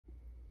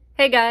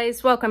Hey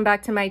guys, welcome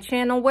back to my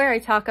channel where I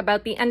talk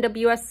about the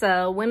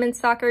NWSL, women's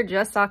soccer,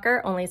 just soccer,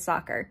 only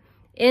soccer.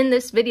 In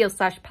this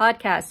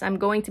video/podcast, I'm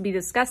going to be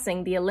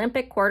discussing the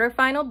Olympic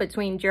quarterfinal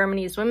between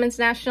Germany's women's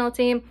national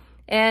team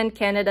and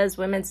Canada's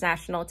women's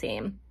national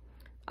team.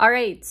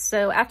 Alright,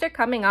 so after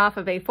coming off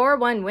of a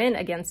 4-1 win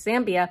against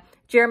Zambia,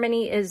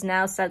 Germany is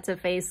now set to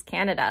face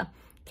Canada.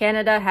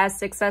 Canada has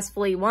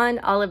successfully won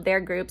all of their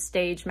group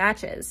stage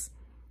matches.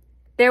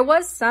 There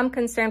was some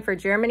concern for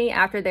Germany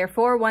after their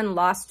 4-1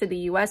 loss to the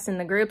US in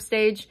the group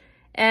stage,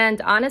 and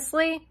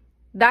honestly,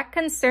 that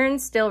concern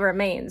still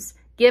remains,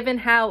 given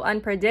how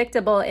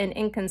unpredictable and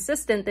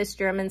inconsistent this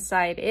German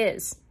side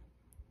is.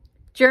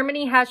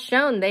 Germany has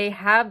shown they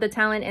have the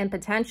talent and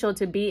potential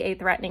to be a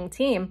threatening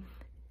team.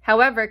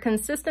 However,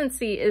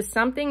 consistency is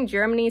something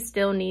Germany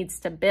still needs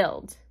to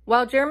build.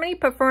 While Germany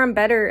performed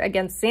better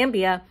against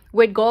Zambia,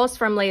 with goals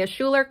from Lea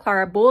Schuler,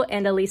 Clara Buhl,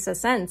 and Elisa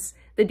Sens,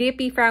 the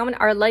DP Frauen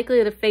are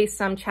likely to face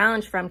some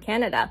challenge from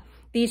Canada.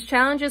 These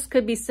challenges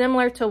could be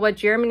similar to what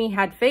Germany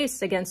had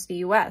faced against the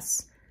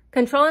US.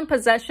 Control and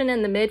possession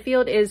in the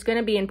midfield is going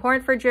to be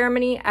important for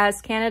Germany,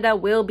 as Canada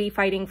will be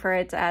fighting for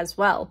it as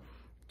well.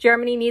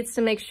 Germany needs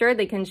to make sure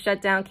they can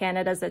shut down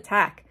Canada's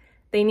attack.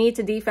 They need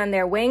to defend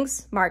their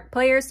wings, mark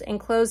players, and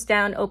close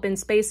down open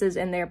spaces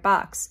in their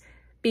box.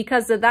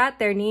 Because of that,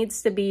 there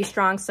needs to be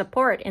strong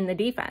support in the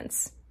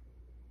defense.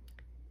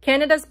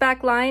 Canada's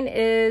back line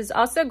is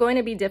also going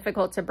to be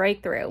difficult to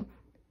break through.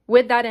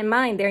 With that in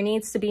mind, there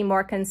needs to be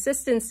more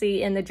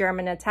consistency in the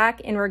German attack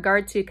in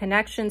regard to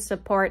connection,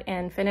 support,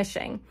 and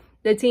finishing.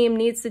 The team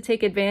needs to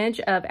take advantage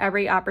of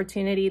every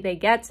opportunity they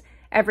get,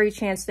 every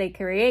chance they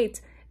create,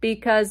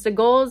 because the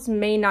goals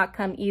may not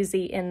come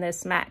easy in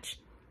this match.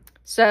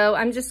 So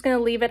I'm just going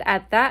to leave it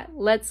at that.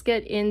 Let's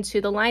get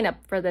into the lineup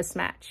for this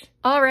match.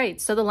 All right,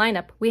 so the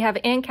lineup. We have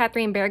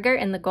Ann-Katrin Berger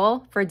in the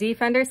goal. For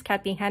defenders,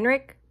 Kathy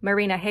Henrik,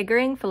 Marina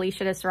Hegering,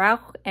 Felicitas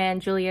Rauch,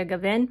 and Julia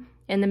Gavin.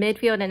 In the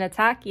midfield and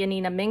attack,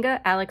 Janina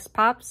Minga, Alex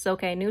Popp,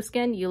 Soke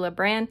Nuskin, Eula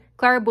Brand,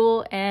 Clara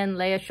Buhl, and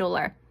Lea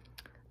Schuler.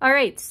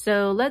 Alright,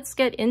 so let's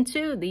get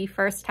into the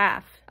first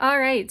half.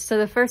 Alright, so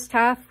the first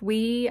half,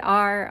 we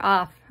are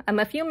off. I'm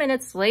a few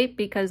minutes late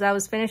because I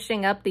was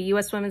finishing up the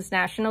US Women's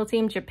National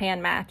Team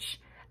Japan match.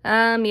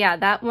 Yeah,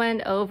 that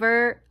went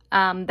over.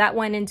 That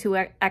went into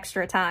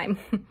extra time.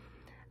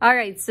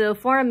 Alright, so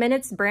 4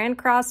 minutes, Brand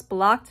cross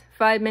blocked.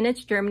 5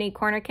 minutes, Germany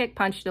corner kick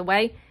punched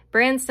away.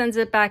 Brand sends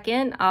it back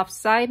in,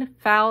 offside,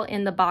 foul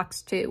in the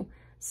box too.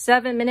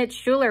 7 minutes,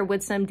 Schuler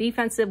with some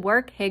defensive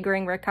work.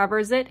 Hegering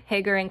recovers it.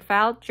 Hegering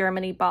foul,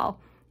 Germany ball.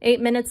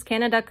 8 minutes,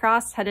 Canada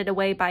cross, headed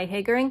away by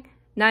Hegering.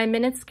 9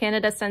 minutes,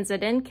 Canada sends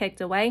it in,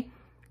 kicked away.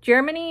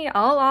 Germany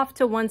all off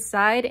to one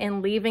side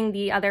and leaving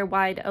the other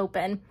wide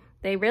open.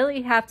 They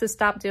really have to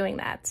stop doing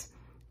that.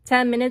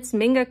 10 minutes,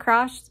 Minga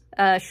cross,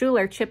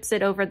 Schuler chips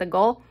it over the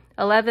goal.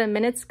 11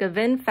 minutes,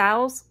 Gavin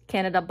fouls,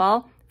 Canada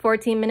ball.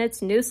 14 minutes,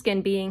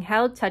 Nuskin being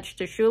held, touch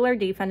to Schuler,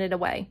 defended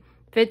away.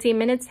 15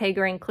 minutes,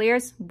 Hegering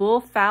clears, Buhl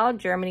foul,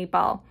 Germany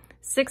ball.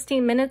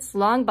 16 minutes,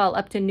 long ball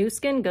up to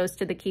Nuskin, goes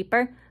to the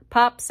keeper.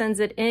 Popp sends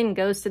it in,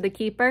 goes to the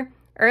keeper.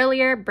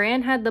 Earlier,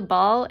 Brand had the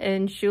ball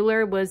and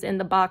Schuler was in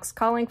the box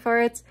calling for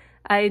it.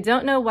 I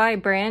don't know why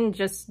Brand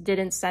just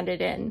didn't send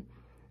it in.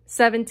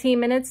 17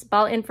 minutes,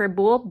 ball in for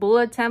Buhl. Buhl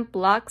attempt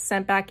block,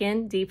 sent back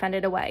in,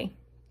 defended away.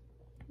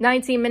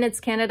 19 minutes,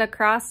 Canada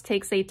cross,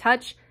 takes a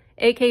touch.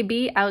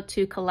 AKB out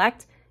to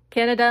collect.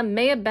 Canada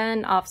may have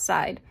been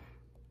offside.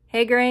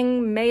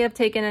 Hegering may have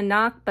taken a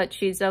knock, but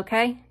she's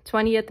okay.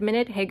 20th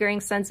minute,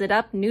 Hegering sends it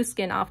up.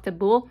 Nuskin off to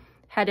Buhl,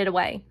 headed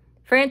away.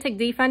 Frantic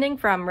defending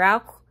from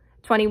Rauch.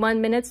 21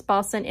 minutes,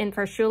 ball sent in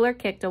for Schuler,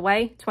 kicked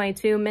away.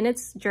 22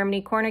 minutes,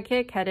 Germany corner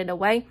kick, headed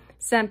away.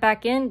 Sent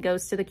back in,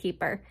 goes to the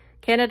keeper.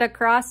 Canada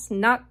cross,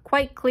 not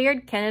quite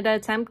cleared. Canada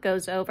attempt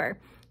goes over.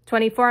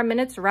 24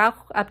 minutes, Rauch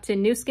up to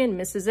Nuskin,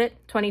 misses it.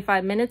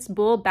 25 minutes,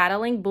 Buhl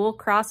battling. Buhl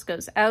cross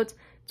goes out.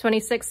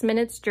 26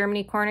 minutes,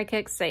 Germany corner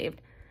kick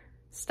saved.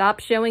 Stop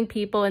showing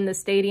people in the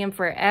stadium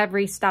for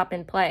every stop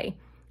and play.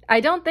 I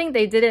don't think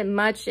they did it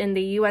much in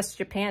the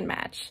US-Japan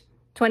match.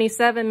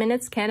 27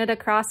 minutes, Canada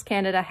cross,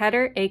 Canada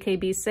header,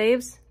 AKB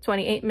saves.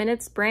 28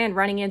 minutes, Brand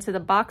running into the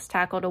box,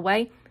 tackled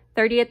away.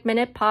 30th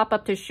minute, Popp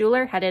up to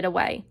Schuler, headed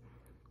away.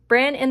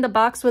 Brand in the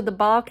box with the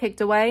ball,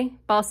 kicked away.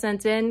 Ball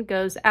sent in,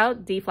 goes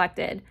out,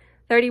 deflected.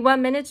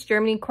 31 minutes,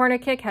 Germany corner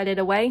kick, headed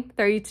away.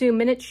 32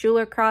 minutes,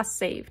 Schuler cross,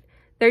 saved.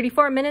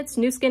 34 minutes,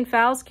 Nuskin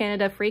fouls,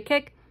 Canada free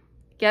kick.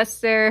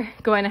 Guess they're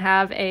going to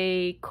have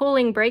a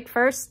cooling break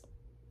first.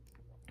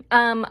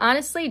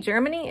 Honestly,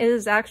 Germany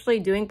is actually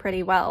doing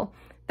pretty well.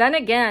 Then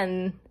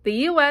again, the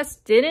US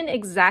didn't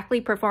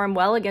exactly perform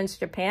well against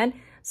Japan,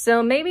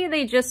 so maybe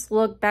they just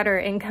look better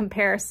in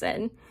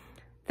comparison.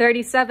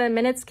 37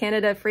 minutes,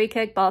 Canada free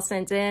kick, ball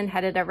sent in,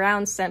 headed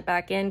around, sent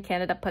back in,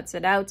 Canada puts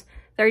it out.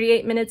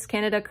 38 minutes,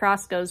 Canada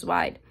cross goes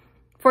wide.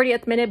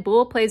 40th minute,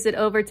 Buhl plays it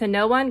over to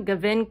no one.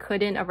 Gavin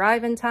couldn't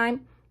arrive in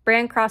time.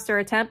 Brand crosser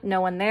attempt,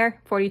 no one there.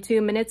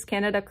 42 minutes,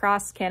 Canada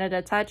cross,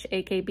 Canada touch,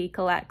 AKB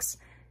collects.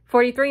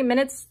 43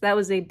 minutes, that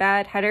was a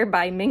bad header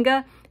by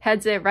Minga.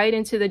 heads it right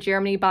into the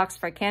Germany box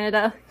for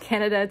Canada.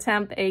 Canada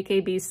attempt,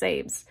 AKB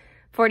saves.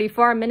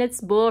 44 minutes,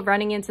 Bull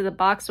running into the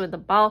box with the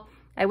ball.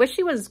 I wish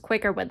he was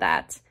quicker with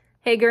that.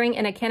 Hagering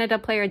and a Canada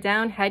player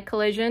down, head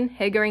collision.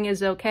 Hagering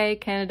is okay,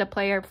 Canada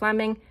player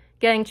Fleming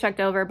getting checked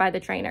over by the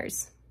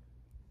trainers.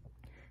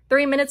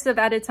 3 minutes of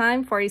added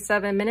time,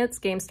 47 minutes,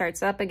 game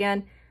starts up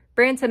again.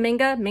 Brand to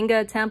Minga,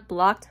 Minga attempt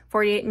blocked.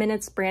 48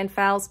 minutes, Brand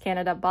fouls,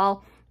 Canada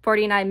ball.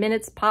 49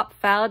 minutes, Pop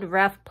fouled,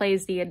 ref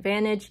plays the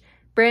advantage.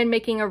 Brand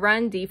making a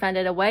run,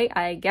 defended away,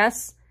 I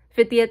guess.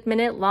 50th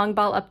minute, long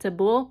ball up to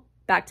Bull,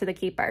 back to the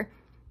keeper.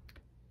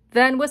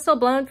 Then whistle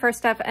blown,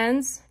 first half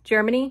ends,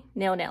 Germany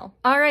 0-0.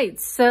 All right,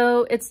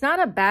 so it's not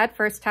a bad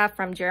first half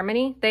from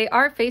Germany. They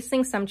are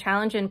facing some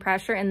challenge and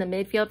pressure in the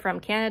midfield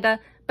from Canada,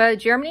 but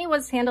Germany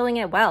was handling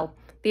it well.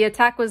 The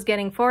attack was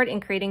getting forward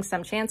and creating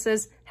some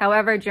chances.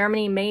 However,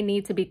 Germany may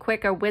need to be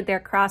quicker with their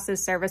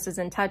crosses, services,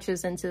 and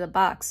touches into the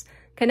box.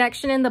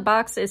 Connection in the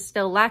box is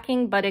still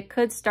lacking, but it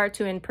could start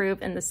to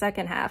improve in the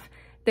second half.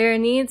 There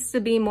needs to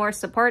be more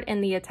support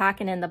in the attack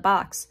and in the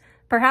box.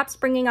 Perhaps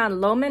bringing on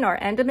Lohman or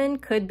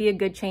Endemann could be a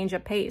good change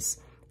of pace.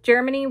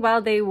 Germany,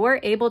 while they were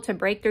able to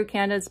break through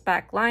Canada's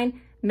back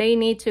line, may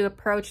need to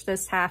approach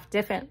this half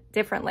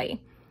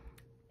differently.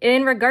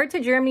 In regard to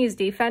Germany's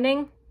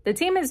defending, the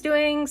team is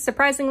doing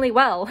surprisingly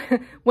well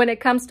when it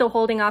comes to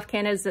holding off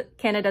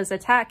Canada's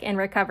attack and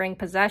recovering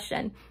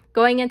possession.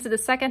 Going into the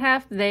second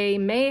half, they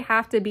may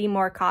have to be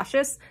more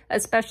cautious,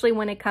 especially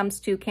when it comes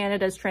to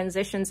Canada's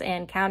transitions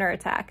and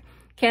counterattack.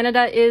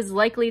 Canada is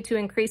likely to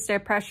increase their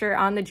pressure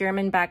on the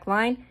German back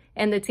line,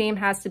 and the team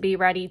has to be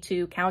ready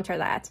to counter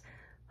that.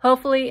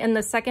 Hopefully, in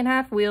the second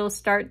half, we'll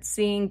start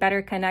seeing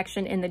better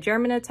connection in the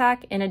German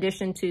attack in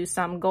addition to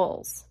some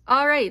goals.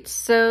 All right,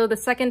 so the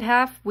second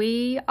half,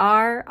 we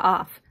are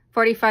off.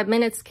 45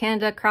 minutes,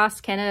 Canada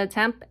cross, Canada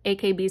attempt,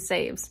 AKB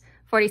saves.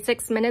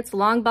 46 minutes,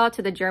 long ball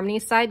to the Germany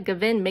side,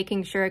 Gavin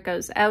making sure it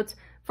goes out.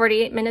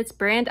 48 minutes,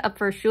 Brand up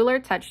for Schuler,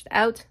 touched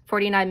out.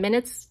 49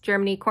 minutes,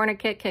 Germany corner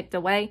kick kicked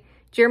away.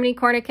 Germany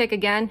corner kick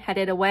again,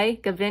 headed away.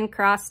 Gavin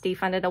cross,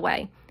 defended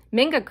away.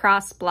 Minga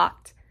cross,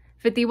 blocked.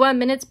 51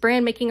 minutes,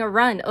 Brand making a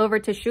run over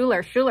to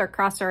Schuler. Schuler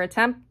crosser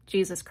attempt,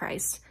 Jesus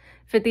Christ.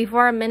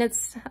 54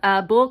 minutes,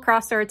 Bull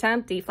crosser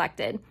attempt,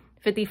 deflected.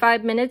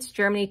 55 minutes,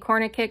 Germany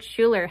corner kick,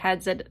 Schuler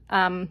heads it,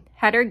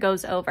 header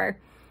goes over.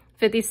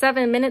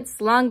 57 minutes,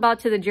 long ball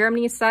to the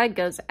Germany side,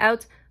 goes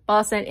out.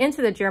 Ball sent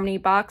into the Germany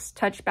box,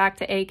 touch back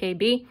to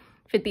AKB.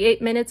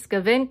 58 minutes,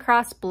 Gavin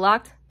cross,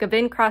 blocked.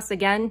 Gavin cross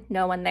again,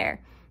 no one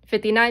there.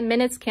 59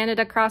 minutes,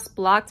 Canada cross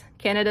blocked.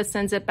 Canada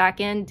sends it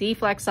back in,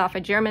 deflects off a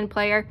German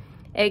player.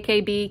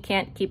 AKB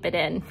can't keep it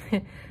in.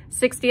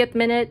 60th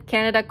minute,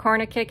 Canada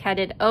corner kick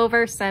headed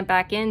over, sent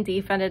back in,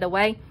 defended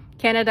away.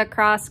 Canada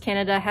cross,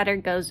 Canada header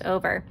goes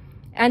over.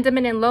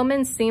 Endemann and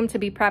Lohman seem to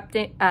be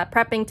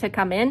prepping to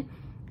come in.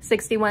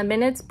 61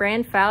 minutes,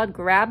 Brand fouled,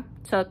 grab,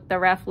 took the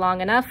ref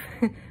long enough.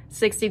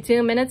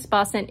 62 minutes,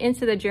 ball sent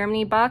into the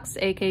Germany box,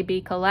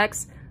 AKB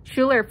collects.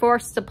 Schuler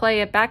forced to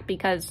play it back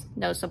because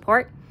no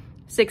support.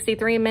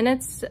 63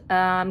 minutes,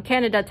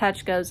 Canada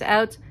touch goes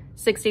out.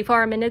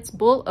 64 minutes,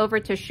 Bull over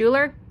to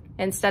Schuler.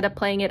 Instead of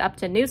playing it up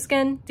to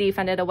Nuskin,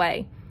 defended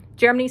away.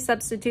 Germany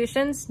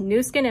substitutions,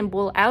 Nuskin and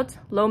Bull out,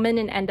 Lohman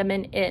and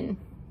Endemann in.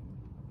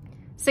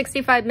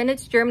 65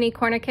 minutes, Germany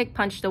corner kick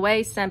punched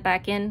away, sent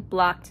back in,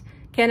 blocked.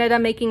 Canada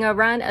making a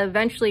run,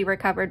 eventually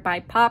recovered by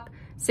Pop.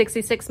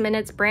 66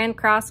 minutes, Brand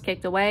cross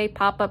kicked away,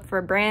 pop up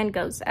for Brand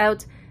goes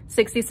out.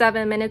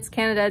 67 minutes,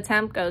 Canada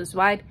attempt goes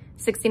wide.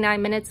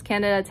 69 minutes,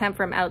 Canada attempt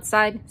from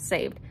outside,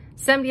 saved.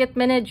 70th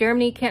minute,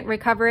 Germany can't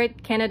recover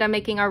it. Canada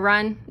making a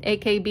run.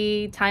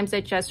 AKB times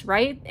it just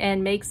right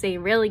and makes a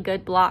really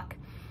good block.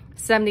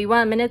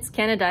 71 minutes,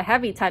 Canada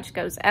heavy touch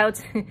goes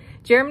out.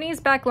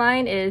 Germany's back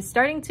line is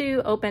starting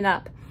to open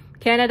up.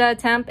 Canada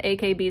attempt,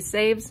 AKB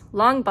saves.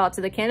 Long ball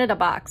to the Canada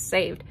box,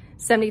 saved.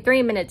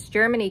 73 minutes,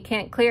 Germany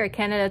can't clear.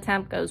 Canada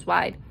attempt goes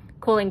wide.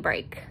 Cooling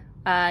break.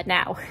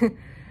 Now.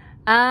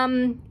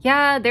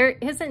 Yeah, there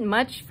isn't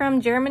much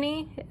from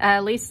Germany,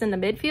 at least in the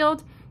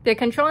midfield. The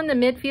control in the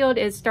midfield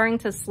is starting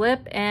to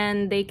slip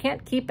and they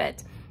can't keep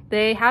it.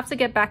 They have to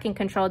get back in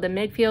control of the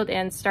midfield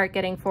and start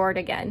getting forward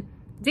again.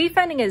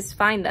 Defending is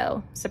fine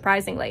though,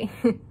 surprisingly.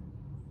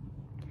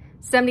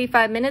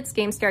 75 minutes,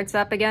 game starts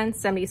up again.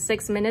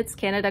 76 minutes,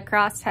 Canada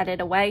cross, headed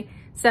away.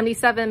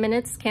 77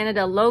 minutes,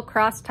 Canada low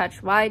cross,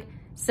 touch wide.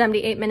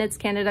 78 minutes,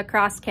 Canada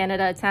cross,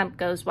 Canada attempt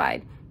goes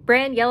wide.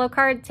 Brand yellow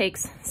card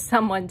takes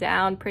someone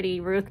down pretty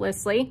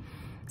ruthlessly.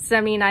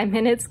 79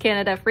 minutes,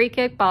 Canada free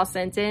kick, ball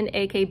sent in,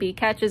 AKB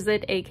catches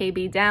it,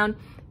 AKB down,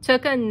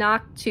 took a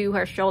knock to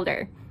her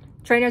shoulder.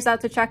 Trainers out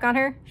to check on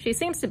her, she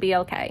seems to be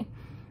okay.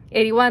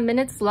 81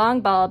 minutes,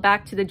 long ball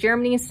back to the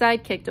Germany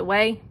side, kicked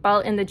away, ball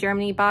in the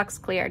Germany box,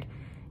 cleared.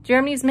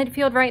 Germany's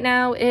midfield right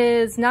now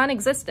is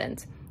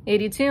non-existent.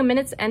 82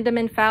 minutes,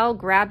 Endemann foul,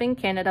 grabbing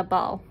Canada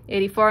ball.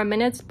 84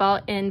 minutes,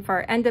 ball in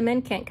for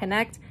Endemann, can't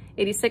connect.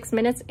 86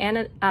 minutes,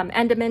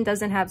 Endemann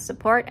doesn't have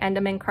support,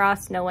 Endemann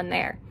cross, no one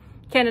there.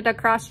 Canada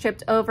cross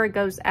chipped over,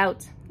 goes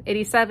out.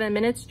 87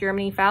 minutes,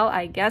 Germany foul,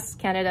 I guess,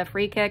 Canada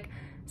free kick.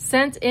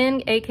 Sent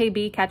in,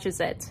 AKB catches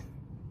it.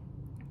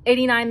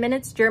 89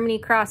 minutes, Germany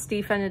cross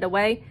defended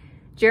away.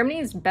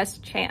 Germany's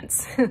best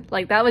chance.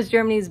 Like, that was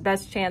Germany's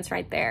best chance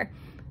right there.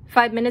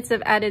 5 minutes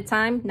of added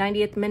time,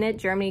 90th minute,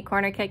 Germany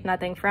corner kick,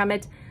 nothing from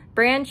it.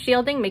 Brand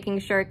shielding, making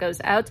sure it goes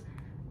out.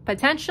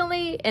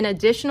 Potentially an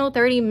additional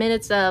 30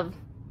 minutes of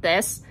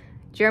this.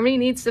 Germany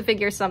needs to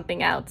figure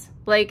something out.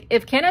 Like,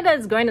 if Canada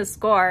is going to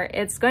score,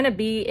 it's going to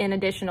be in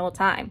additional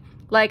time.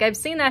 Like, I've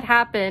seen that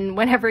happen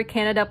whenever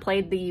Canada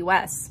played the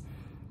US.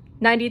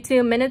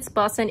 92 minutes,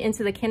 ball sent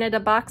into the Canada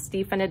box,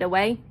 defended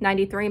away.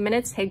 93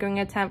 minutes, Hagering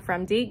attempt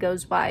from D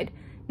goes wide.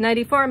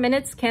 94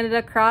 minutes,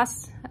 Canada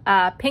cross,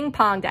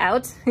 ping-ponged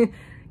out.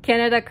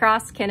 Canada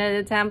cross, Canada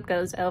attempt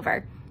goes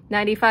over.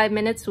 95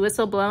 minutes,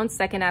 whistle blown,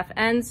 second half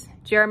ends.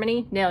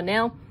 Germany,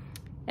 0-0.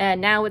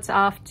 And now it's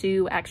off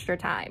to extra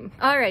time.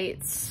 All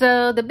right,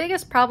 so the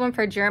biggest problem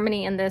for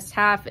Germany in this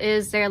half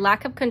is their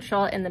lack of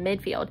control in the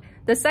midfield.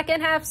 The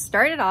second half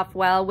started off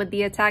well with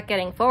the attack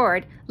getting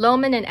forward.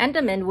 Lohmann and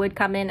Endemann would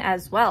come in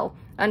as well.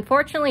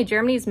 Unfortunately,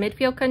 Germany's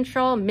midfield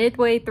control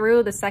midway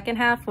through the second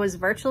half was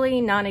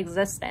virtually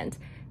non-existent.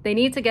 They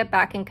need to get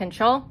back in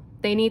control.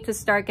 They need to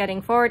start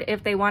getting forward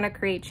if they want to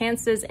create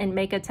chances and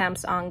make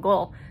attempts on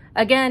goal.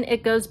 Again,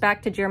 it goes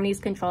back to Germany's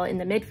control in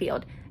the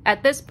midfield.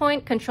 At this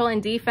point, control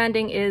and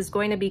defending is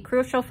going to be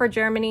crucial for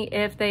Germany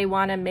if they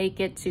want to make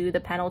it to the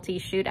penalty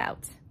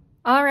shootout.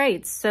 All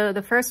right, so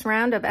the first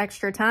round of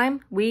extra time,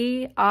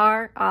 we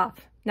are off.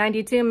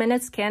 92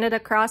 minutes, Canada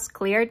cross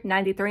cleared.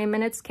 93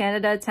 minutes,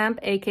 Canada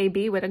attempt,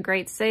 AKB with a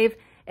great save.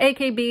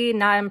 AKB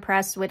not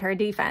impressed with her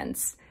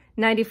defense.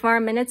 94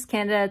 minutes,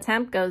 Canada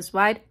attempt goes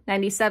wide.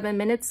 97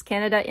 minutes,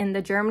 Canada in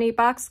the Germany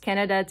box.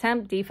 Canada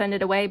attempt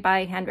defended away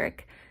by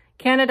Hendrick.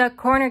 Canada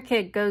corner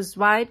kick goes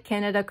wide.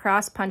 Canada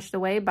cross punched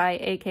away by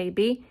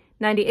AKB.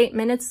 98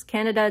 minutes,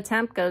 Canada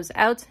attempt goes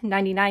out.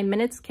 99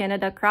 minutes,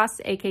 Canada cross,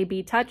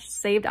 AKB touch,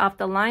 saved off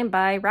the line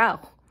by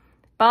Rauch.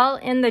 Ball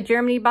in the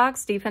Germany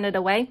box, defended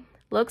away.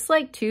 Looks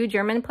like 2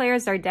 German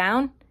players are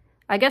down.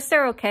 I guess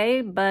they're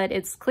okay, but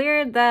it's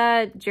clear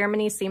that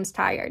Germany seems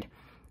tired.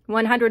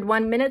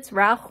 101 minutes,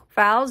 Rauch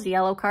fouls,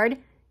 yellow card.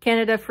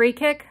 Canada free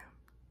kick.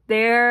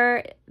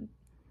 There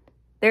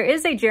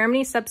is a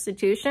Germany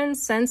substitution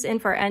sent in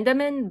for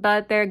Endemann,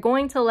 but they're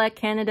going to let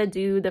Canada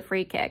do the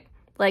free kick.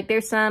 Like,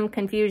 there's some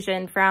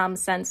confusion from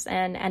Sens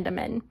and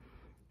Endemann.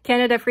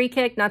 Canada free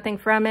kick, nothing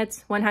from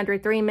it.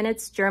 103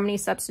 minutes, Germany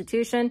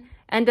substitution.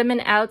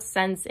 Endemann out,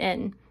 Sens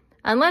in.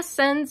 Unless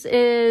Sens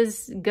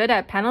is good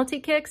at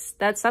penalty kicks,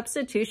 that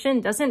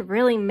substitution doesn't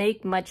really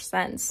make much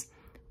sense.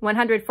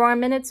 104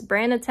 minutes,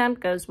 Brand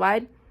attempt goes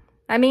wide.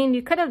 I mean,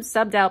 you could have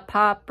subbed out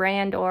Pop,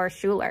 Brand, or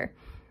Schuler.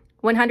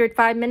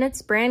 105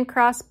 minutes, Brand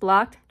cross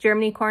blocked.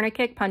 Germany corner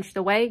kick punched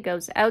away,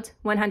 goes out.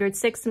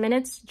 106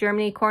 minutes,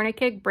 Germany corner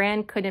kick.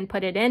 Brand couldn't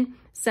put it in.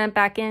 Sent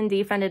back in,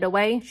 defended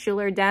away.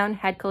 Schuler down,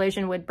 had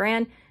collision with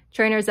Brand.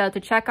 Trainer's out to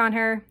check on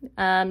her.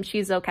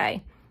 She's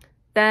okay.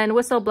 Then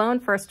whistle blown,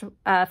 first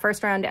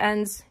round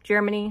ends.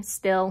 Germany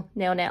still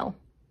 0-0.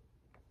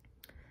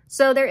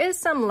 So there is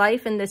some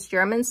life in this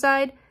German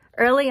side.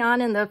 Early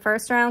on in the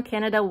first round,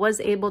 Canada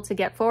was able to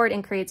get forward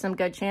and create some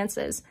good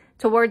chances.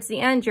 Towards the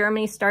end,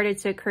 Germany started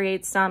to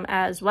create some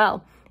as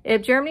well.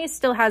 If Germany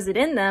still has it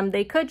in them,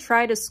 they could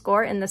try to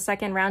score in the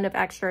second round of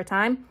extra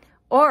time.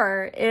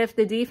 Or if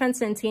the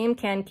defense and team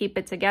can keep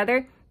it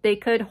together, they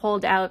could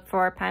hold out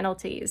for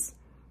penalties.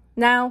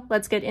 Now,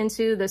 let's get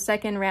into the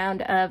second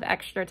round of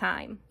extra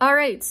time. All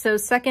right, so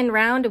second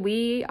round,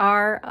 we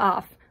are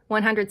off.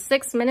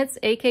 106 minutes,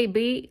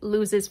 AKB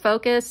loses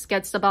focus,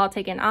 gets the ball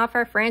taken off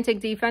her, frantic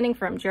defending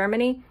from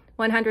Germany.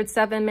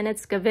 107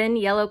 minutes, Gavin,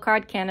 yellow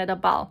card, Canada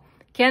ball.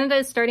 Canada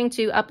is starting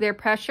to up their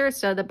pressure,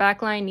 so the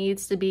backline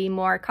needs to be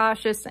more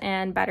cautious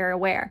and better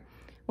aware.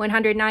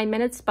 109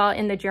 minutes, ball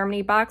in the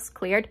Germany box,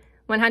 cleared.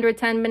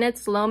 110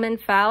 minutes, Lohmann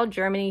foul,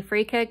 Germany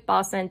free kick,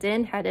 ball sent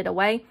in, headed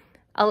away.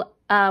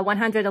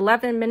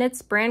 111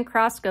 minutes, Brand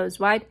cross goes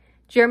wide.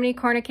 Germany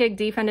corner kick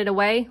defended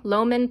away.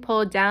 Lohmann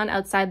pulled down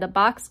outside the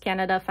box,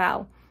 Canada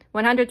foul.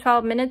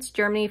 112 minutes,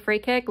 Germany free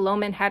kick,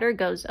 Lohmann header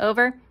goes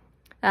over.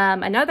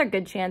 Another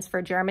good chance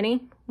for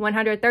Germany.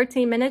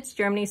 113 minutes,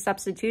 Germany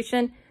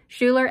substitution.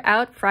 Schuler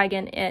out,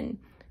 Fragen in.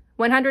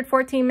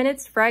 114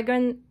 minutes,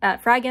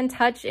 Fragen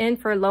touch in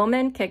for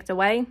Lohmann, kicked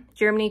away.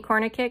 Germany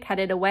corner kick,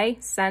 headed away.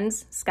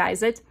 Sens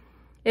skies it.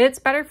 It's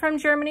better from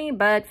Germany,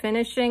 but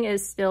finishing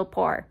is still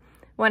poor.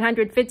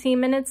 115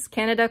 minutes,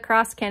 Canada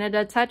cross,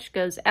 Canada touch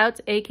goes out.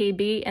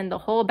 AKB and the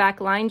whole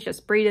back line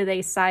just breathed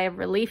a sigh of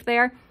relief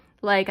there.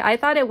 Like, I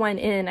thought it went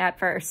in at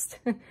first.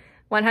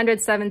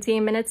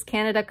 117 minutes,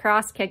 Canada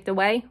cross, kicked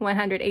away.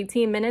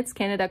 118 minutes,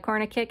 Canada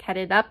corner kick,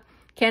 headed up.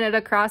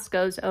 Canada cross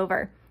goes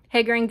over.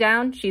 Hagering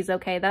down, she's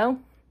okay though.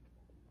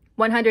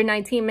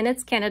 119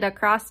 minutes, Canada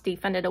cross,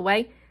 defended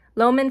away.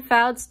 Lohmann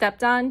fouled,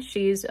 stepped on,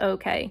 she's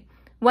okay.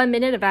 1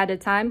 minute of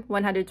added time.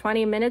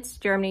 120 minutes,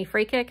 Germany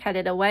free kick,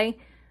 headed away.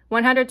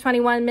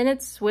 121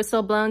 minutes,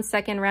 whistle blown,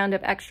 second round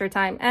of extra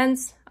time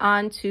ends.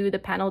 On to the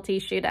penalty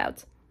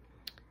shootout.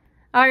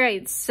 All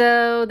right,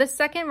 so the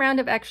second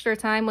round of extra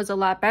time was a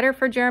lot better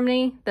for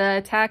Germany. The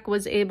attack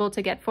was able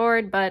to get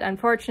forward, but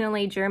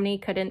unfortunately, Germany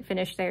couldn't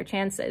finish their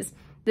chances.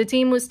 The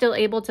team was still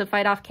able to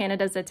fight off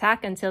Canada's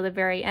attack until the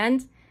very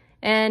end,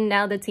 and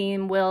now the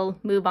team will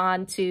move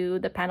on to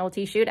the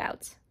penalty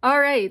shootout. All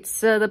right,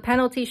 so the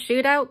penalty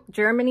shootout,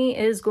 Germany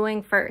is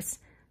going first.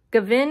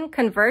 Gavin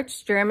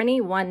converts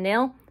Germany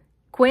 1-0.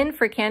 Quinn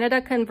for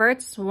Canada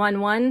converts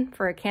 1-1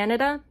 for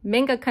Canada.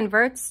 Minga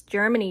converts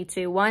Germany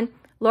 2-1.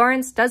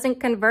 Lawrence doesn't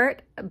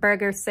convert,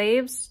 Berger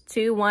saves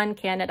 2-1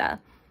 Canada.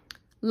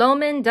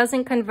 Lohman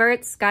doesn't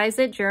convert, skies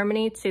it,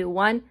 Germany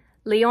 2-1.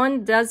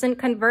 Leon doesn't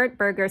convert,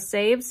 Berger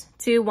saves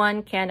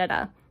 2-1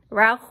 Canada.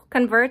 Rauch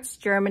converts,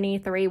 Germany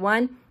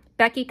 3-1.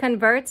 Becky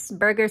converts,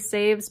 Berger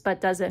saves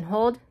but doesn't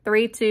hold,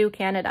 3-2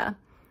 Canada.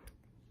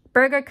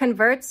 Berger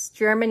converts,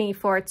 Germany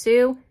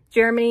 4-2.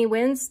 Germany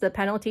wins the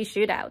penalty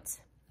shootout.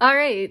 All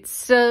right,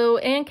 so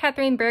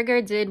Anne-Catherine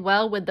Berger did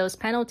well with those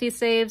penalty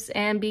saves,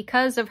 and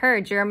because of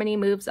her, Germany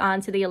moves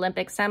on to the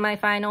Olympic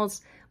semifinals,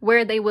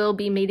 where they will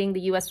be meeting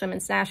the U.S.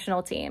 women's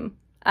national team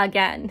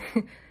again.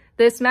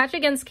 This match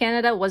against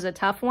Canada was a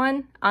tough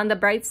one. On the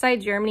bright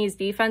side, Germany's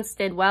defense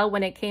did well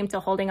when it came to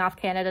holding off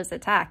Canada's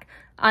attack.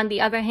 On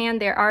the other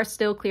hand, there are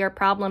still clear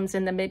problems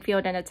in the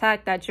midfield and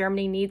attack that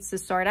Germany needs to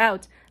sort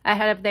out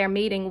ahead of their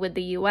meeting with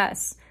the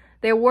U.S.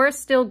 There were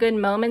still good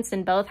moments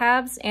in both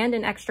halves and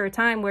in extra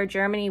time where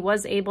Germany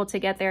was able to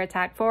get their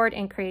attack forward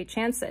and create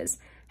chances.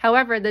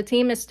 However, the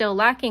team is still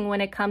lacking when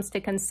it comes to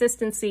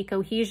consistency,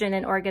 cohesion,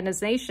 and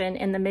organization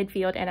in the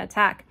midfield and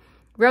attack.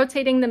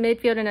 Rotating the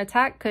midfield and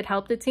attack could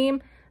help the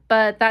team,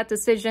 but that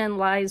decision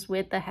lies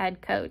with the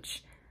head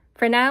coach.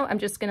 For now, I'm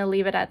just going to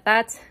leave it at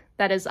that.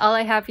 That is all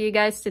I have for you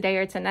guys today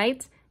or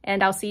tonight,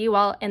 and I'll see you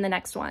all in the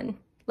next one.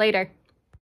 Later.